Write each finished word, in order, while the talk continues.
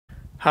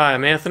Hi,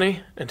 I'm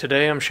Anthony, and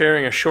today I'm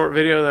sharing a short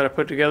video that I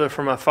put together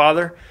for my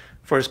father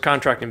for his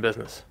contracting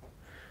business.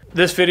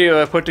 This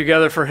video I put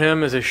together for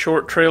him is a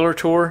short trailer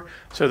tour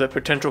so that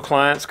potential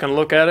clients can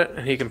look at it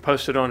and he can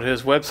post it onto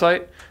his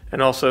website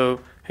and also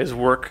his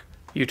work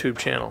YouTube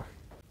channel.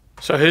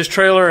 So his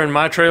trailer and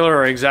my trailer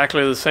are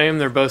exactly the same.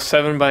 They're both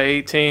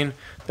 7x18.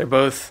 They're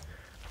both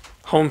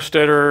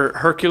Homesteader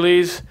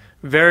Hercules,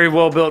 very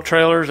well built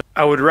trailers.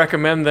 I would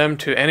recommend them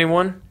to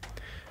anyone.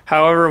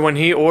 However, when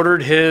he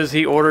ordered his,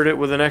 he ordered it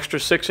with an extra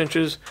 6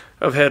 inches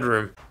of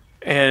headroom.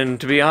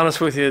 And to be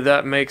honest with you,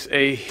 that makes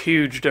a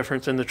huge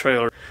difference in the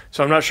trailer.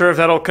 So I'm not sure if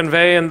that'll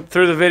convey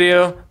through the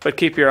video, but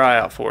keep your eye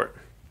out for it.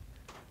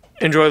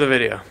 Enjoy the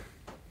video.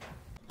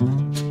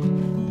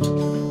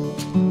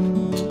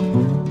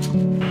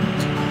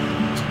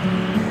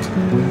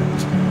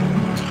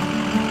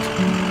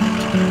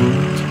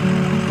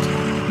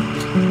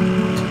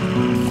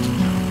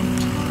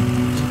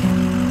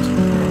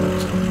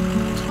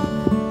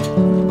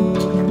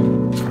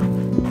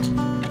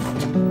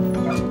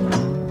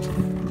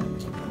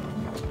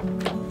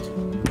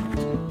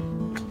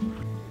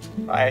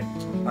 Hi,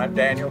 I'm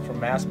Daniel from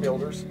Mass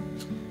Builders,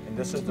 and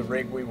this is the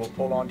rig we will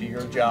pull onto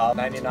your job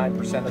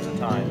 99% of the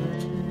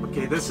time.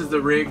 Okay, this is the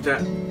rig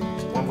that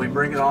when we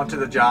bring it onto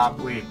the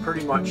job, we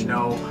pretty much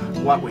know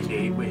what we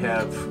need. We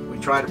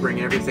try to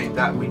bring everything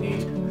that we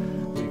need.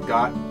 We've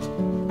got,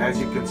 as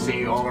you can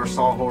see, all our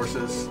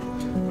sawhorses.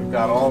 We've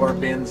got all our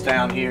bins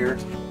down here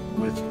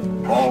with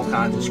all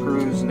kinds of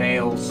screws,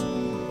 nails,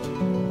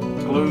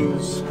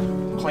 glues,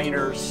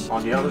 cleaners.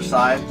 On the other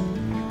side,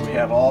 we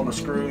have all the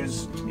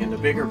screws in the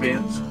bigger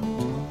bins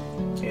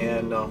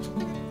and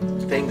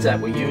things that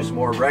we use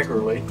more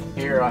regularly.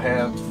 Here I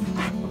have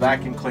a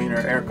vacuum cleaner,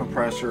 air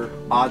compressor,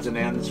 odds and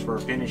ends for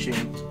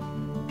finishing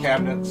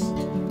cabinets.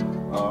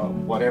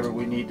 Whatever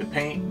we need to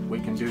paint, we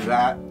can do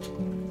that.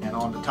 And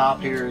on the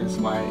top here is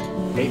my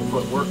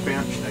 8-foot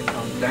workbench that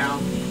comes down,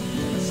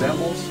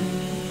 assembles.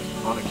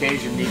 On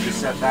occasion need to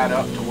set that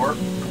up to work.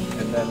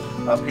 And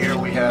then up here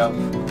we have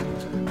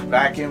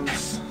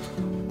vacuums,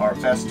 our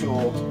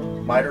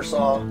Festool miter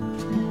saw.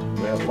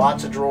 We have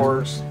lots of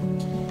drawers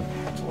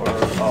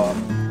for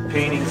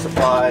painting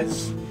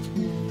supplies,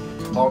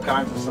 all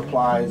kinds of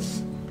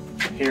supplies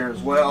here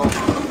as well.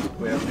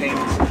 We have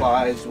painting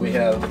supplies, we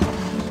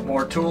have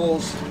more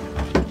tools.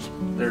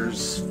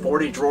 There's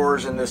 40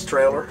 drawers in this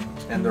trailer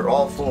and they're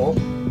all full.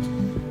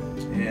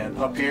 And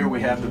up here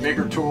we have the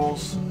bigger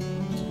tools,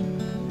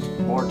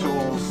 more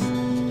tools,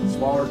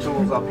 smaller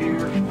tools up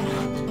here.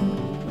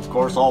 Of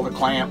course, all the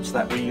clamps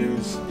that we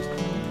use.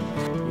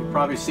 You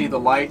probably see the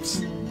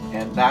lights,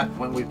 and that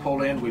when we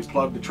pull in, we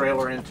plug the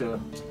trailer into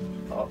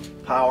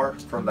power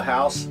from the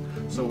house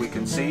so we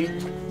can see.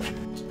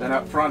 Then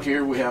up front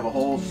here we have a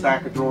whole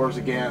stack of drawers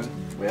again.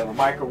 We have a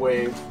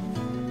microwave.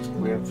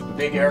 We have the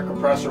big air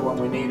compressor when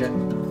we need it.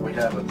 We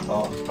have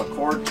a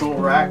cord tool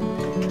rack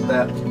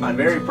that I'm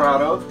very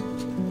proud of.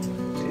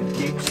 It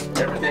keeps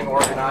everything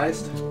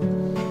organized.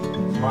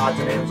 Odds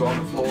and ends on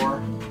the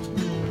floor.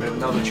 We have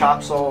another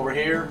chop saw over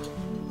here,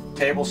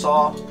 table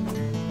saw,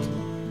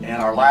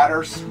 and our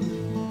ladders,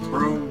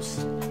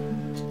 brooms,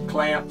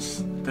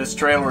 clamps. This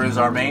trailer is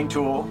our main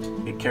tool.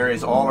 It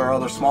carries all our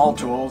other small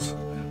tools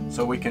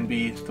so we can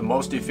be the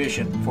most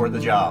efficient for the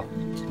job.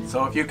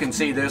 So if you can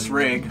see this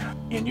rig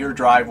in your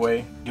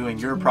driveway doing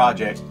your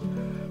project,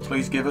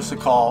 please give us a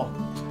call.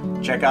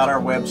 Check out our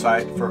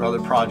website for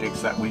other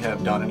projects that we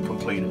have done and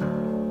completed.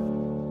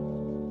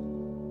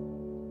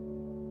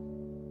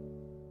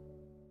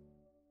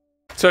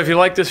 So if you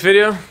like this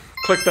video,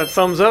 click that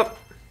thumbs up.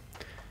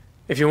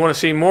 If you want to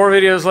see more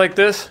videos like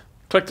this,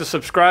 click the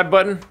subscribe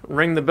button,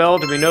 ring the bell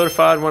to be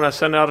notified when I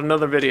send out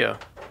another video.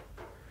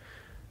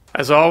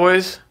 As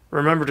always,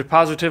 remember to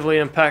positively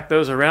impact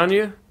those around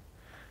you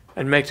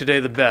and make today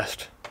the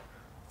best.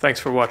 Thanks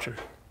for watching.